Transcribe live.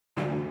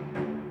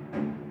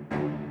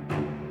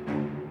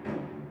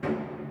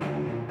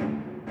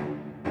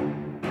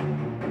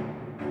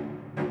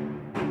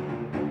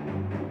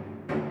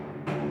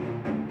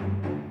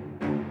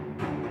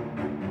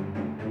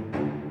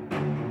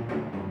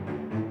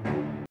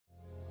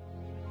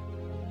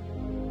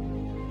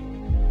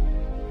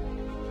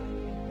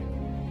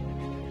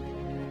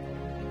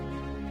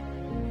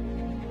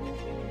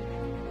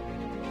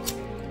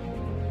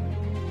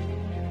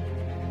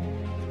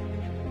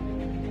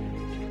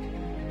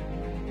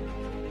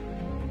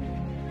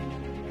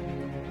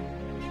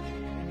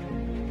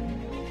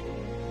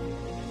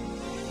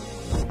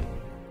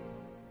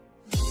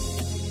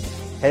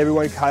Hey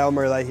everyone, Kyle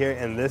Merlet here,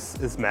 and this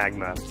is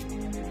MAGMA.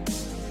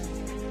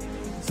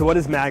 So what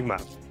is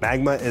MAGMA?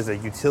 MAGMA is a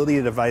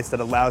utility device that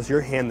allows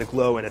your hand to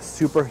glow in a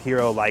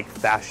superhero-like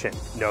fashion.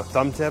 No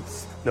thumb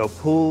tips, no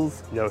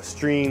pulls, no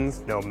strings,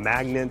 no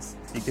magnets.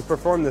 You can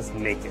perform this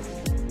naked.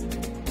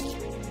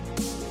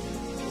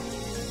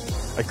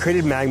 I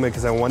created MAGMA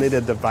because I wanted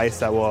a device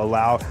that will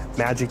allow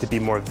magic to be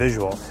more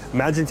visual.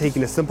 Imagine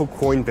taking a simple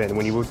coin bin.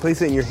 When you would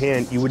place it in your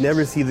hand, you would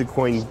never see the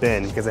coin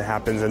bin because it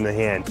happens in the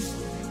hand.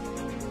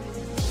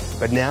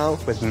 But now,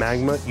 with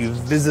MAGMA, you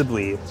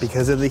visibly,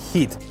 because of the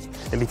heat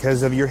and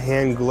because of your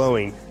hand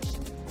glowing,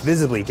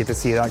 visibly get to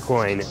see that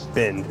coin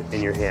bend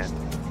in your hand.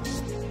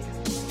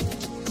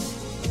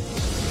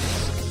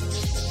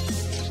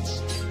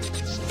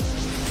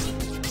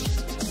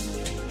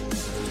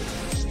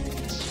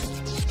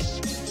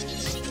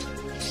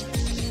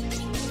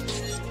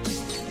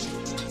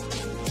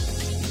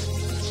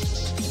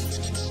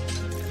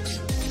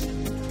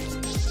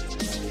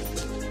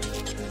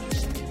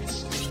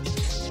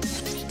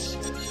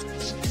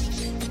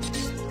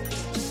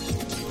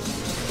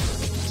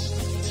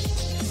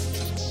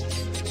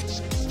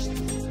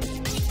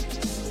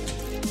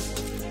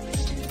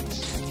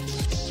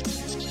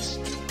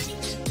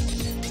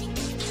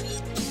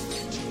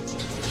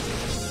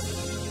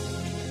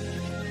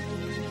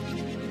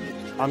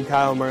 I'm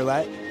Kyle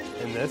Merlet,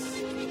 and this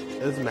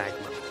is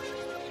MAGMA.